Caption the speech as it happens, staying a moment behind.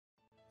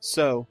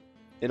So,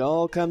 it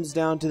all comes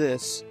down to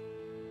this.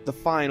 The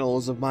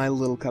finals of my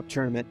Little Cup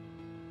tournament.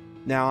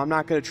 Now, I'm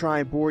not going to try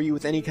and bore you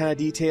with any kind of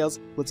details.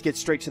 Let's get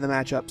straight to the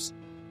matchups.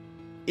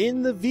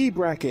 In the V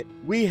bracket,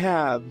 we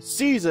have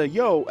Zabuza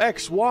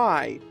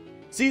XY.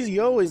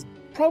 Zabuza is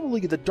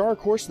probably the dark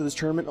horse of this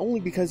tournament only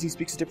because he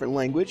speaks a different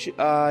language.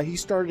 He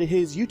started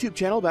his YouTube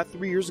channel about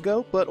 3 years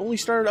ago, but only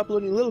started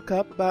uploading Little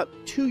Cup about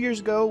 2 years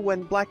ago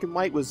when Black and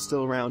White was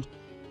still around.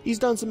 He's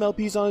done some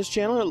LPs on his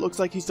channel, and it looks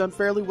like he's done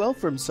fairly well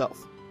for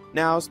himself.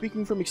 Now,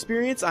 speaking from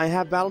experience, I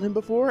have battled him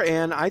before,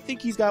 and I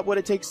think he's got what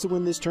it takes to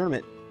win this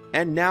tournament.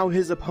 And now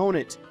his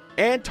opponent,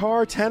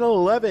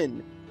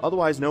 Antar1011,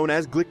 otherwise known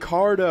as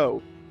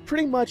Glicardo.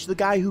 Pretty much the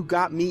guy who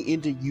got me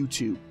into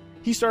YouTube.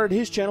 He started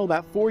his channel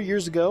about 4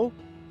 years ago,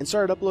 and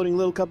started uploading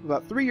Little Cup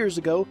about 3 years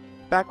ago,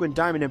 back when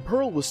Diamond and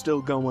Pearl was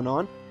still going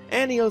on,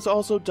 and he has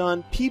also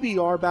done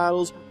PBR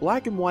battles,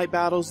 Black and White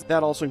battles,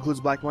 that also includes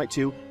Black and White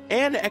too,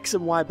 and X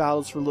and Y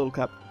battles for Little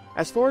Cup.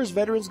 As far as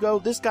veterans go,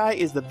 this guy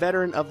is the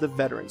veteran of the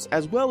veterans,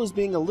 as well as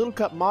being a Little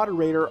Cup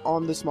moderator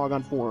on the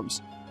Smogon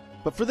forums.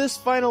 But for this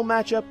final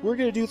matchup, we're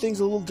going to do things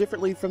a little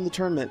differently from the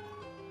tournament.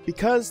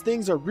 Because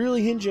things are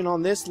really hinging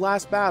on this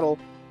last battle,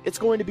 it's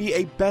going to be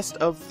a best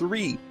of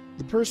 3.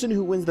 The person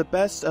who wins the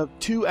best of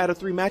 2 out of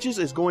 3 matches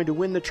is going to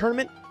win the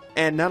tournament.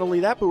 And not only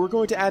that, but we're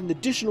going to add an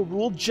additional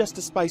rule just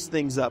to spice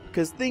things up,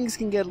 because things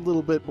can get a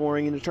little bit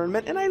boring in a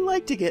tournament, and I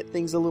like to get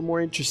things a little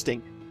more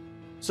interesting.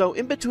 So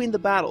in between the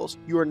battles,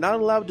 you are not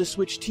allowed to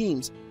switch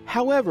teams.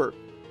 However,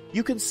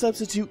 you can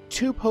substitute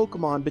 2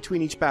 Pokemon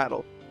between each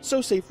battle. So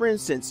say for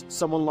instance,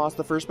 someone lost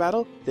the first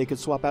battle, they could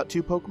swap out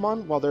 2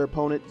 Pokemon while their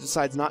opponent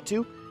decides not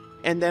to,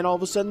 and then all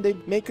of a sudden they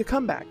make a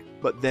comeback.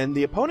 But then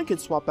the opponent can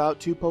swap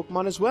out 2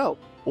 Pokemon as well.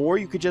 Or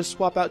you could just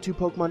swap out 2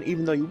 Pokemon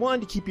even though you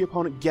won to keep your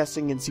opponent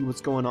guessing and see what's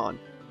going on.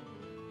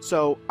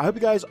 So, I hope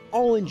you guys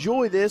all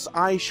enjoy this.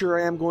 I sure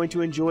am going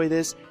to enjoy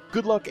this.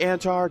 Good luck,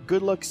 Antar.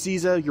 Good luck,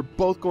 Zabuza. You're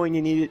both going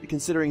to need it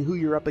considering who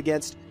you're up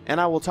against. And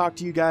I will talk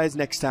to you guys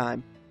next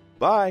time.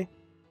 Bye!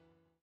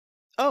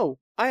 Oh,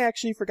 I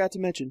actually forgot to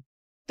mention.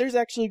 There's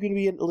actually going to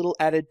be a little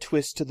added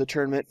twist to the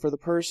tournament for the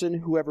person.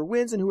 Whoever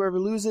wins and whoever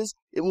loses,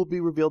 it will be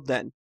revealed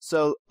then.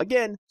 So,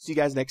 again, see you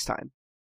guys next time.